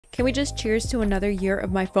Can we just cheers to another year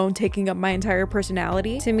of my phone taking up my entire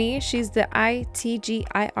personality? To me, she's the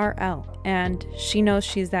ITGIRL, and she knows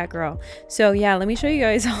she's that girl. So yeah, let me show you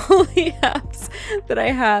guys all the apps that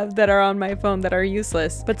I have that are on my phone that are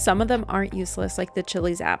useless. But some of them aren't useless, like the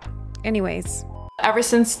Chili's app. Anyways. Ever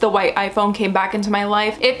since the white iPhone came back into my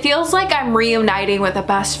life, it feels like I'm reuniting with a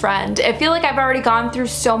best friend. I feel like I've already gone through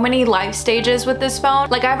so many life stages with this phone.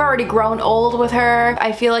 Like I've already grown old with her.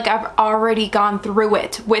 I feel like I've already gone through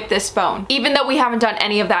it with this phone. Even though we haven't done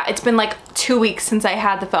any of that, it's been like 2 weeks since I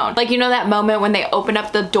had the phone. Like, you know that moment when they open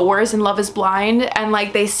up the doors in Love is Blind and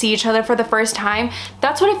like they see each other for the first time?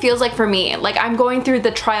 That's what it feels like for me. Like I'm going through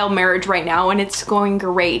the trial marriage right now and it's going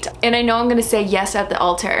great. And I know I'm gonna say yes at the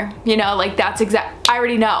altar. You know, like that's I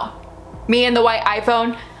already know. Me and the white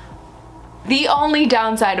iPhone. The only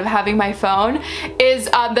downside of having my phone is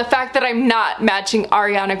the fact that I'm not matching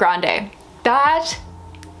Ariana Grande. That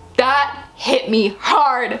hit me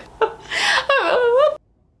hard.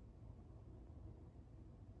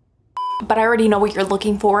 But I already know what you're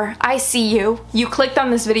looking for. I see you. You clicked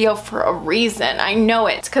on this video for a reason. I know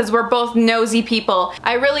it, because we're both nosy people.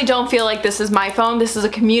 I really don't feel like this is my phone. This is a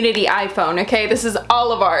community iPhone, okay? This is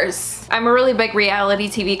all of ours. I'm a really big reality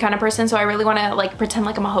TV kind of person, so I really want to like pretend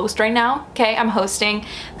like I'm a host right now, okay? I'm hosting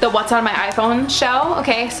the What's on My iPhone show,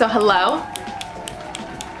 okay? So hello.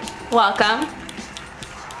 Welcome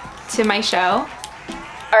to my show.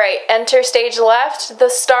 All right, enter stage left, the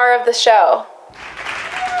star of the show.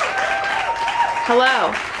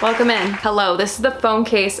 Hello, welcome in. Hello, this is the phone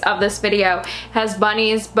case of this video. It has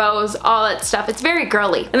bunnies, bows, all that stuff. It's very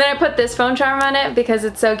girly. And then I put this phone charm on it because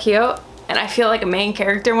it's so cute. And I feel like a main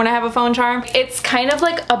character when I have a phone charm. It's kind of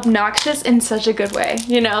like obnoxious in such a good way.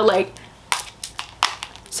 You know, like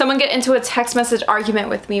someone get into a text message argument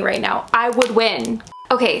with me right now, I would win.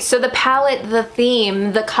 Okay, so the palette, the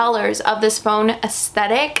theme, the colors of this phone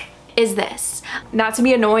aesthetic is this. Not to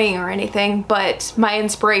be annoying or anything, but my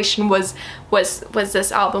inspiration was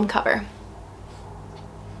this album cover.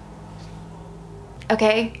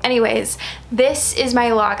 Okay, anyways, this is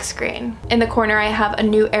my lock screen. In the corner I have a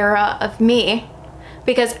new era of me,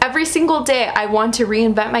 because every single day I want to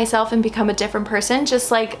reinvent myself and become a different person, just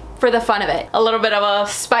like for the fun of it. A little bit of a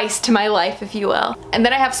spice to my life, if you will. And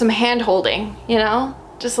then I have some hand holding, you know?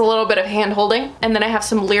 Just a little bit of hand holding. And then I have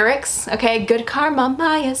some lyrics, okay? Good karma,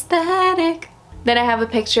 my aesthetic. Then I have a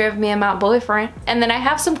picture of me and my boyfriend. And then I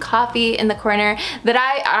have some coffee in the corner that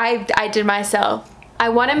I did myself. I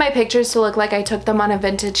wanted my pictures to look like I took them on a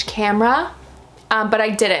vintage camera, but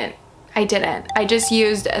I didn't. I just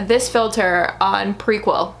used this filter on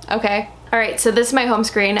Prequel, okay? All right, so this is my home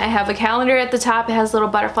screen. I have a calendar at the top. It has little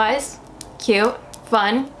butterflies. Cute,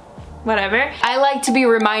 fun, whatever. I like to be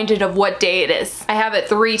reminded of what day it is. I have it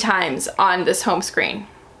 3 times on this home screen.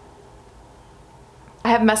 I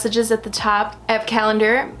have messages at the top. I have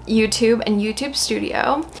calendar, YouTube, and YouTube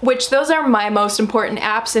Studio, which those are my most important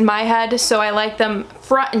apps in my head, so I like them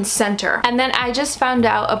front and center. And then I just found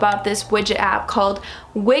out about this widget app called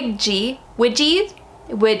Widgie.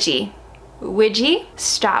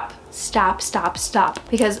 Stop.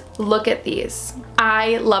 Because look at these.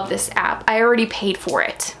 I love this app. I already paid for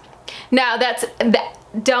it. Now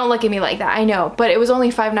don't look at me like that, I know, but it was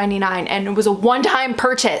only $5.99 and it was a one-time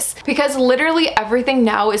purchase because literally everything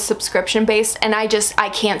now is subscription based and I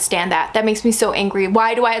can't stand that. That makes me so angry.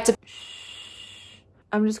 Why do I have to?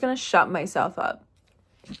 I'm just gonna shut myself up.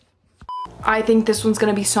 I think this one's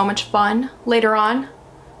gonna be so much fun later on.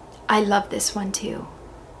 I love this one too.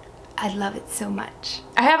 I love it so much.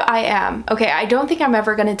 I have I Am. Okay, I don't think I'm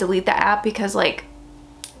ever gonna delete the app because like,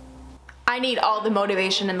 I need all the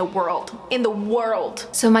motivation in the world.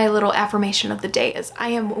 So my little affirmation of the day is I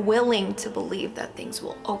am willing to believe that things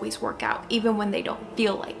will always work out even when they don't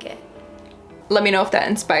feel like it. Let me know if that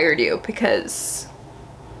inspired you because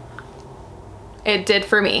it did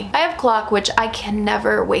for me. I have clock, which I can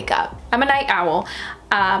never wake up. I'm a night owl,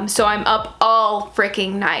 so I'm up all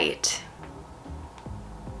freaking night.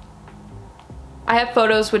 I have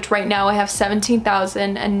photos, which right now I have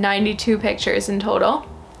 17,092 pictures in total.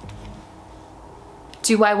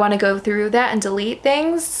 Do I want to go through that and delete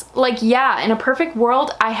things? Like, yeah, in a perfect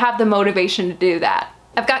world, I have the motivation to do that.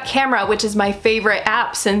 I've got Camera, which is my favorite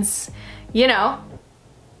app since, you know,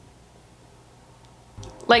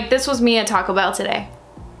 like this was me at Taco Bell today.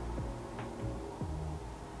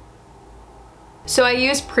 So I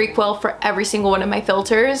use Prequel for every single one of my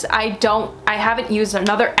filters. I haven't used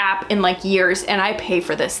another app in like years and I pay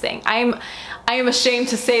for this thing. I am ashamed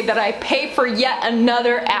to say that I pay for yet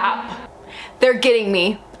another app. They're getting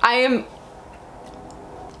me.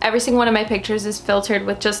 Every single one of my pictures is filtered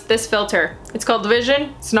with just this filter. It's called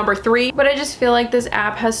Vision, it's number 3. But I just feel like this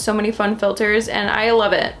app has so many fun filters and I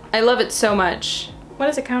love it. I love it so much. What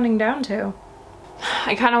is it counting down to?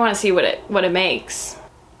 I kind of want to see what it makes.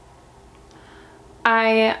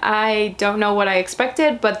 I don't know what I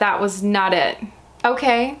expected, but that was not it.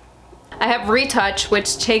 Okay. I have Retouch,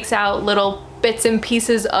 which takes out little bits and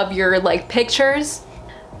pieces of your like pictures.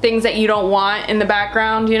 Things that you don't want in the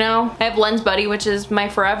background, you know? I have Lens Buddy, which is my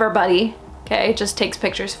forever buddy. Okay, it just takes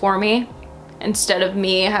pictures for me instead of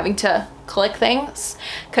me having to click things.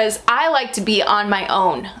 Cause I like to be on my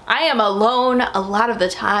own. I am alone a lot of the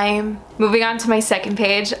time. Moving on to my second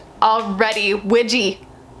page, already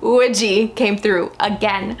Widgie came through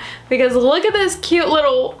again. Because look at this cute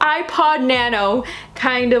little iPod Nano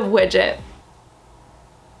kind of widget.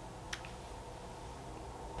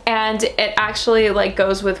 And it actually like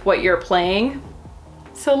goes with what you're playing.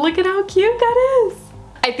 So look at how cute that is.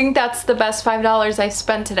 I think that's the best $5 I've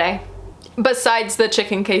spent today. Besides the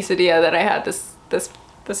chicken quesadilla that I had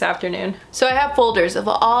this afternoon. So I have folders of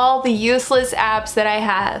all the useless apps that I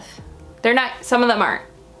have. They're not, some of them aren't.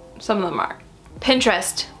 Some of them are.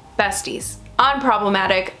 Pinterest, besties.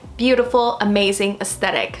 Unproblematic, beautiful, amazing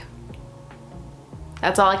aesthetic.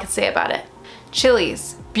 That's all I can say about it.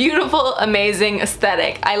 Chili's. Beautiful, amazing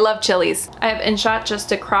aesthetic. I love Chili's. I have InShot just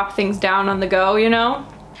to crop things down on the go, you know?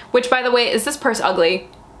 Which, by the way, is this purse ugly?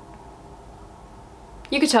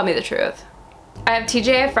 You could tell me the truth. I have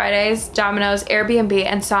TGI Fridays, Domino's, Airbnb,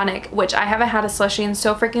 and Sonic, which I haven't had a slushie in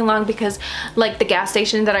so freaking long because like the gas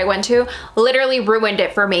station that I went to literally ruined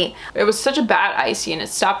it for me. It was such a bad icy and it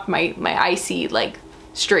stopped my icy like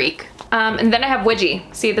streak. And then I have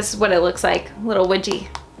Widgie. See, this is what it looks like, little Widgie.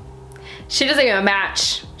 She doesn't even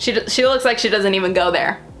match. She looks like she doesn't even go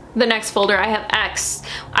there. The next folder I have X.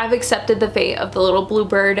 I've accepted the fate of the little blue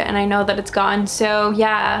bird and I know that it's gone. So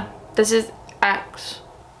yeah, this is X.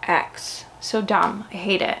 So dumb, I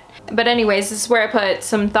hate it. But anyways, this is where I put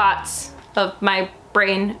some thoughts of my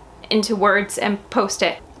brain into words and post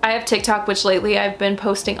it. I have TikTok, which lately I've been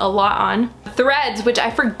posting a lot on. Threads, which I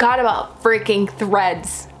forgot about freaking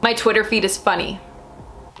Threads. My Twitter feed is funny.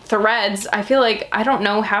 Threads, I feel like I don't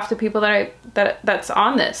know half the people that's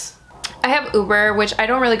on this. I have Uber, which I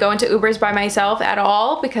don't really go into Ubers by myself at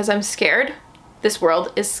all because I'm scared. This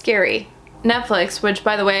world is scary. Netflix, which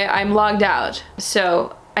by the way, I'm logged out,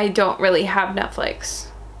 so I don't really have Netflix.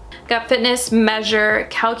 Got Fitness, Measure,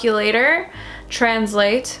 Calculator,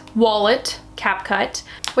 Translate, Wallet, CapCut,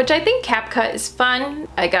 which I think CapCut is fun.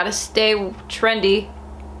 I gotta stay trendy,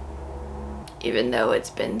 even though it's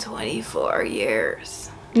been 24 years.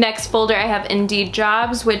 Next folder I have Indeed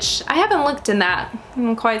Jobs, which I haven't looked in that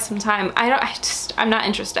in quite some time. I'm not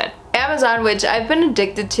interested. Amazon, which I've been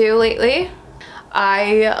addicted to lately.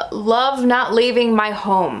 I love not leaving my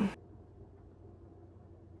home.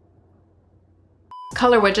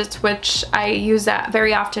 Color widgets, which I use that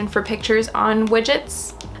very often for pictures on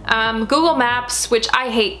widgets. Google Maps, which I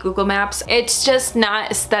hate Google Maps. It's just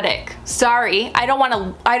not aesthetic. Sorry, I don't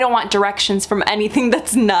want directions from anything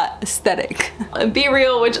that's not aesthetic. Be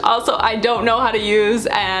Real, which also I don't know how to use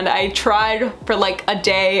and I tried for like a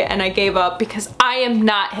day and I gave up because I am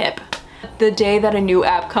not hip. The day that a new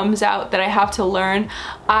app comes out that I have to learn,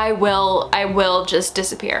 I will just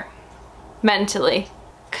disappear mentally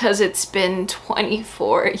because it's been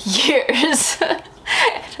 24 years.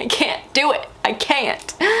 I can't do it. I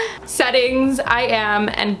can't. Settings, I am,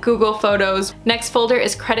 and Google Photos. Next folder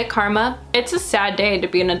is Credit Karma. It's a sad day to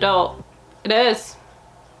be an adult. It is.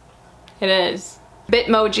 It is.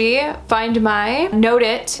 Bitmoji, Find My, Note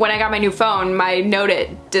It. When I got my new phone, my Note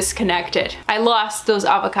It disconnected. I lost those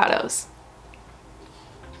avocados.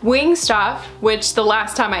 Wingstop, which the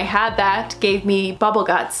last time I had that gave me bubble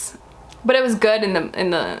guts, but it was good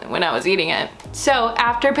when I was eating it. So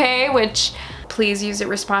Afterpay, which please use it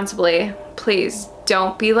responsibly. Please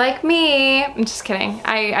don't be like me. I'm just kidding.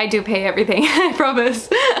 I do pay everything, I promise.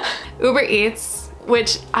 Uber Eats,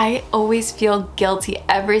 which I always feel guilty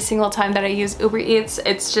every single time that I use Uber Eats.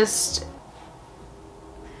 It's just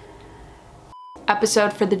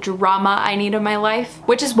episode for the drama I need in my life,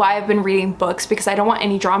 which is why I've been reading books, because I don't want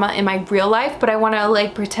any drama in my real life, but I want to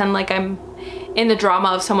like pretend like I'm in the drama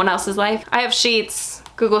of someone else's life. I have Sheets,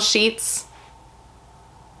 Google Sheets.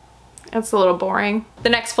 That's a little boring. The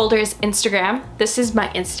next folder is Instagram. This is my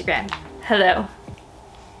Instagram. Hello.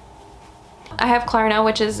 I have Klarna,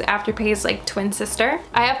 which is Afterpay's like twin sister.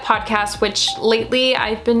 I have podcasts, which lately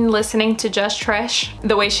I've been listening to Just Trish.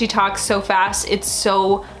 The way she talks so fast, it's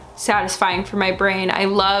so satisfying for my brain. I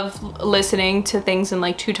love listening to things in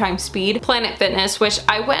like 2 times speed. Planet Fitness, which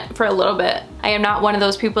I went for a little bit. I am not one of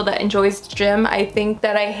those people that enjoys the gym. I think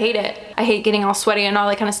that I hate it. I hate getting all sweaty and all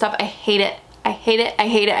that kind of stuff. I hate it. I hate it, I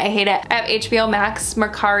hate it, I hate it. I have HBO Max,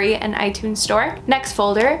 Mercari, and iTunes Store. Next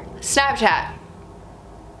folder, Snapchat.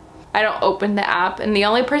 I don't open the app, and the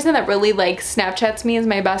only person that really like Snapchats me is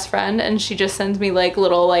my best friend, and she just sends me like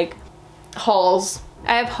little like hauls.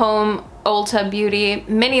 I have Home, Ulta Beauty,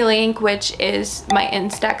 Mini Link, which is my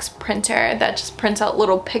Instax printer that just prints out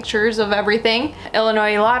little pictures of everything.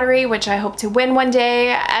 Illinois Lottery, which I hope to win one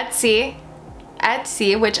day.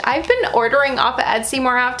 Etsy, which I've been ordering off of Etsy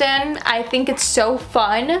more often. I think it's so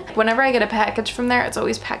fun. Whenever I get a package from there, it's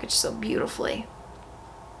always packaged so beautifully.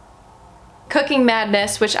 Cooking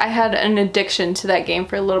Madness, which I had an addiction to that game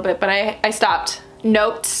for a little bit, but I stopped.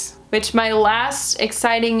 Notes, which my last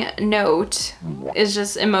exciting note is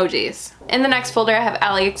just emojis. In the next folder, I have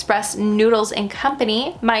AliExpress, Noodles and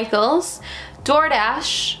Company, Michaels,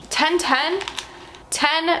 DoorDash, 10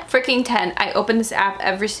 freaking 10. I open this app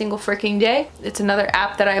every single freaking day. It's another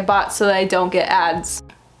app that I bought so that I don't get ads.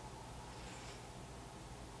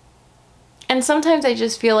 And sometimes I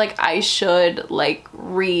just feel like I should like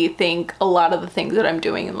rethink a lot of the things that I'm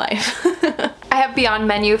doing in life. I have Beyond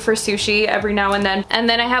Menu for sushi every now and then. And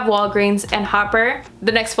then I have Walgreens and Hopper.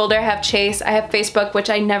 The next folder I have Chase. I have Facebook, which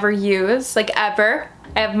I never use, like ever.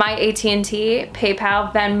 I have my AT&T,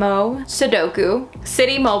 PayPal, Venmo, Sudoku,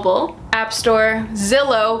 City Mobile, App Store,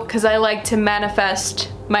 Zillow, because I like to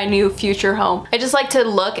manifest my new future home. I just like to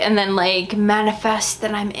look and then like manifest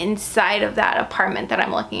that I'm inside of that apartment that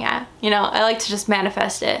I'm looking at. You know, I like to just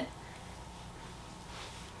manifest it.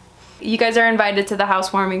 You guys are invited to the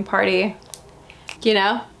housewarming party. You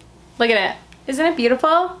know? Look at it. Isn't it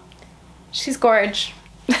beautiful? She's gorge.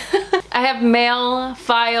 I have mail,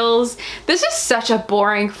 files. This is such a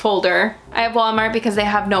boring folder. I have Walmart because they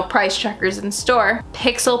have no price checkers in store.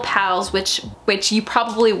 Pixel Pals, which you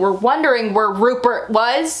probably were wondering where Rupert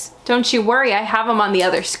was. Don't you worry, I have him on the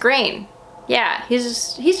other screen. Yeah,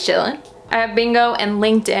 he's chilling. I have Bingo and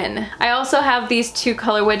LinkedIn. I also have these 2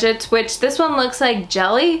 color widgets, which this one looks like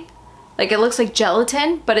jelly. Like it looks like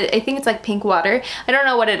gelatin, but I think it's like pink water. I don't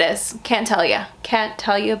know what it is. Can't tell you. Can't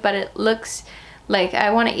tell you, but it looks like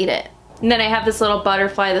I want to eat it. And then I have this little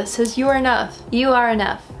butterfly that says, you are enough. You are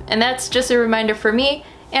enough. And that's just a reminder for me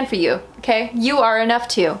and for you, okay? You are enough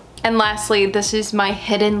too. And lastly, this is my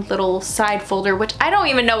hidden little side folder, which I don't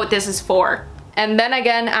even know what this is for. And then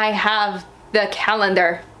again, I have the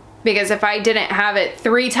calendar, because if I didn't have it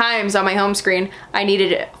 3 times on my home screen, I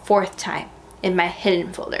needed it a 4th time in my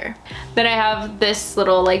hidden folder. Then I have this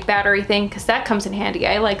little like battery thing, because that comes in handy.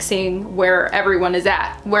 I like seeing where everyone is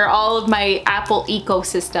at, where all of my Apple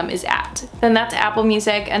ecosystem is at. Then that's Apple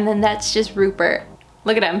Music, and then that's just Rupert.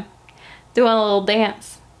 Look at him doing a little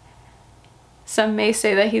dance. Some may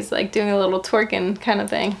say that he's like doing a little twerking kind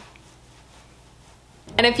of thing.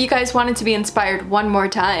 And if you guys wanted to be inspired one more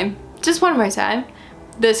time, just one more time,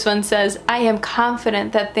 this one says, I am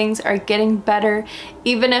confident that things are getting better,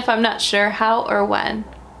 even if I'm not sure how or when.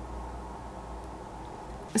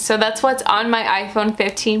 So that's what's on my iPhone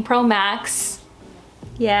 15 Pro Max.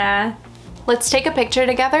 Yeah. Let's take a picture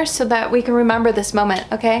together so that we can remember this moment,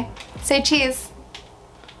 okay? Say cheese.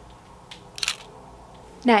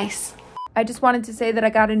 Nice. I just wanted to say that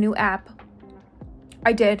I got a new app.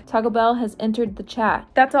 I did. Taco Bell has entered the chat.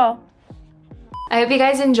 That's all. I hope you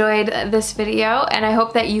guys enjoyed this video, and I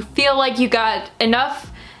hope that you feel like you got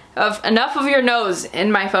enough of your nose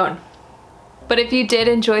in my phone. But if you did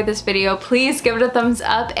enjoy this video, please give it a thumbs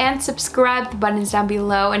up and subscribe. The button is down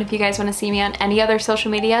below. And if you guys want to see me on any other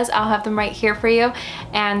social medias, I'll have them right here for you.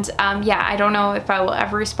 And yeah, I don't know if I will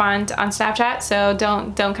ever respond on Snapchat, so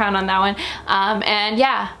don't count on that one. And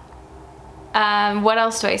yeah. What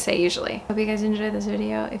else do I say usually? Hope you guys enjoyed this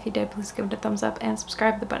video. If you did, please give it a thumbs up and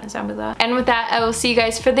subscribe. The button is down below. And with that, I will see you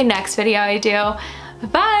guys for the next video I do.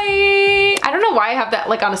 Bye! I don't know why I have that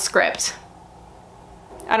like on a script.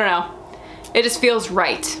 I don't know. It just feels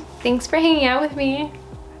right. Thanks for hanging out with me.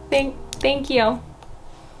 Thank you.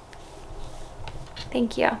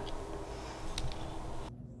 Thank you.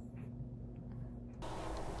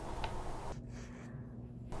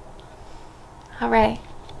 All right.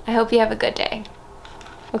 I hope you have a good day.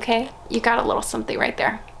 Okay? You got a little something right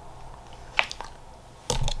there.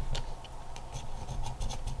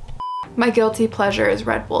 My guilty pleasure is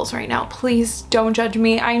Red Bulls right now. Please don't judge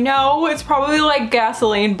me. I know it's probably like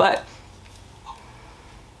gasoline, but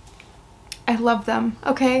I love them,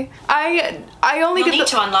 okay? I only You'll need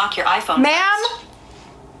to unlock your iPhone. Ma'am?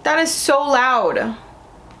 That is so loud.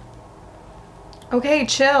 Okay,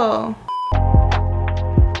 chill.